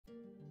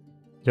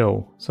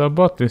Yo, so I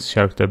bought this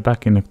character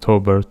back in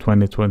October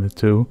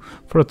 2022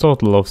 for a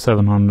total of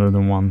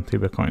 701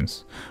 Tibia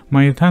coins.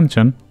 My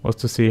intention was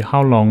to see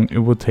how long it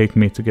would take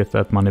me to get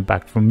that money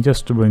back from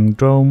just to bring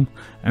Drome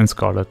and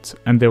Scarletts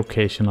and the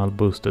occasional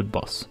boosted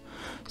boss.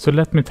 So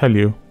let me tell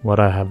you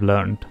what I have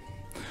learned.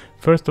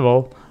 First of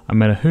all, I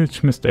made a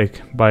huge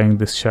mistake buying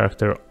this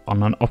character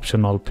on an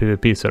optional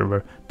PvP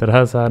server that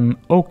has an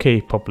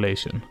okay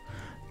population.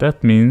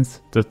 That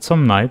means that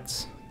some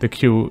nights the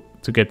queue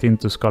to get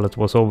into Scarlett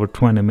was over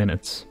 20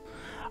 minutes.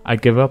 I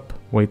gave up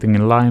waiting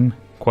in line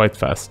quite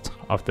fast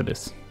after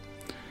this.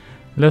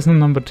 Lesson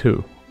number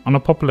 2. On a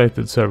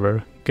populated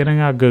server, getting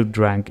a good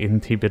rank in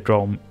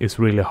tibiadrome is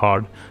really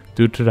hard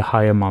due to the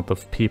high amount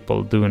of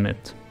people doing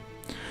it.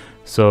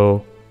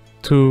 So,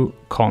 2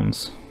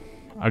 cons,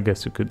 I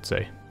guess you could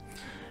say.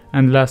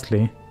 And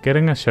lastly,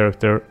 getting a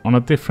character on a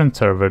different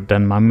server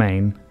than my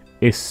main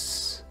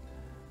it's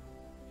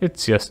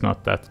just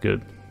not that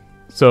good.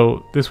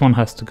 So this one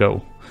has to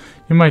go.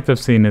 You might have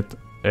seen it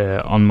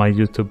on my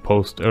YouTube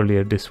post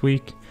earlier this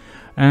week,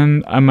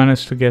 and I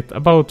managed to get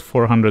about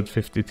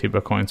 450 Tibia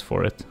coins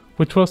for it,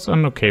 which was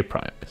an okay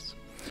price.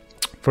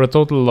 For a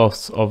total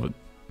loss of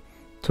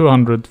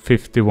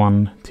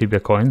 251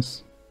 Tibia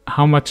coins,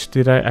 how much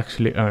did I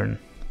actually earn?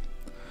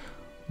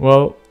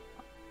 Well,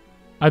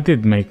 I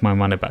did make my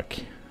money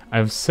back.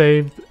 I've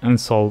saved and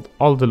sold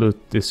all the loot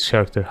this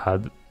character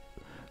had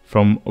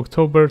from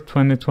October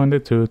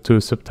 2022 to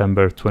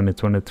September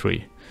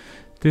 2023.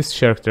 This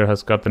character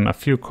has gotten a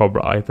few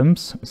Cobra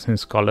items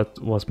since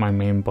Scarlett was my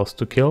main boss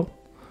to kill.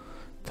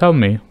 Tell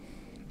me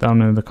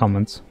down in the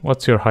comments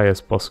what's your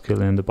highest boss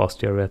kill in the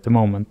bestiary at the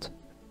moment.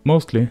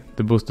 Mostly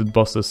the boosted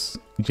bosses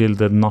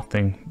yielded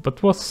nothing,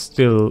 but was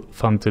still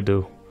fun to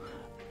do.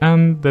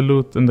 And the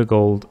loot and the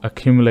gold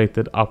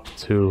accumulated up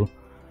to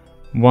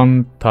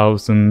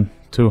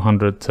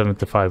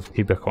 1,275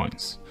 Tibia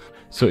coins.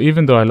 So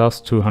even though I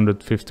lost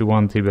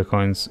 251 Tibia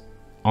coins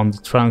on the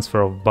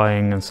transfer of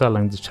buying and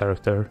selling the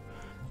character,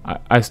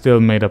 I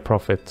still made a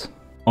profit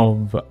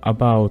of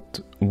about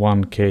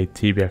 1k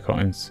Tibia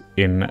coins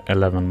in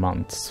 11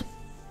 months.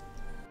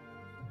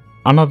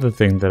 Another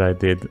thing that I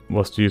did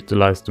was to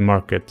utilize the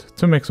market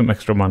to make some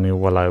extra money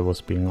while I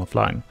was being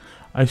offline.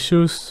 I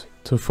chose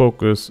to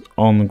focus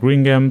on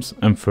green gems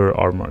and fur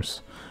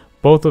armors.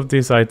 Both of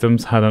these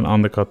items had an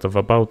undercut of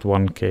about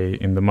 1k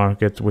in the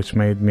market, which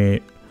made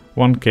me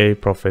 1k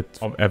profit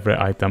of every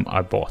item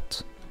I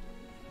bought.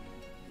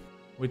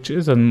 Which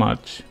isn't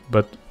much,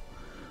 but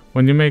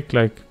when you make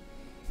like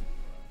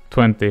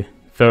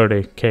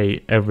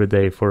 20-30k every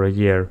day for a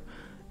year,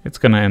 it's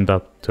gonna end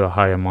up to a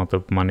high amount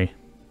of money.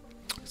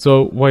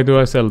 So why do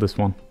I sell this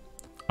one?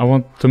 I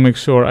want to make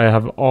sure I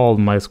have all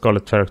my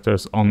Scarlett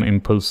characters on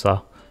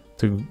Impulsa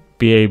to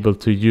be able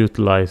to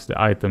utilize the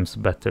items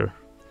better.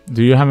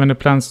 Do you have any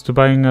plans to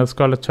buying a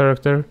Scarlett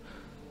character?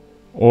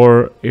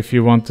 Or if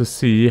you want to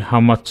see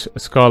how much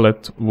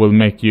Scarlett will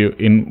make you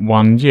in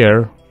 1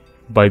 year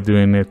by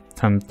doing it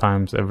 10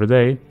 times every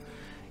day,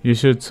 you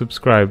should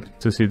subscribe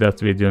to see that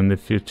video in the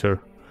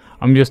future.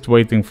 I'm just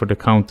waiting for the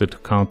counter to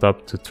count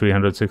up to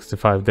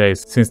 365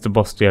 days since the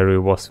bestiary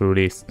was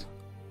released.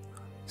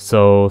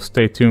 So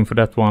stay tuned for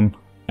that one,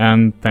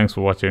 and thanks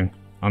for watching.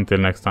 Until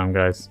next time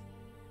guys,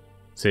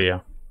 see ya.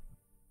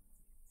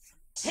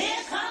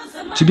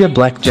 Tibia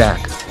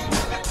Blackjack.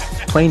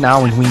 Play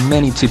now and win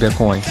many Tibia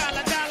coins.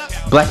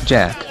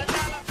 Blackjack,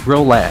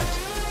 roulette,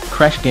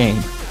 crash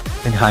game,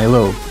 and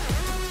high-low.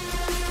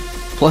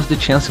 Plus the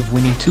chance of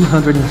winning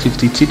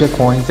 250 Tibia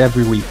coins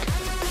every week.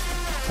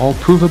 All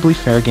provably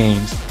fair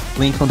games.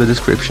 Link on the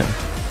description.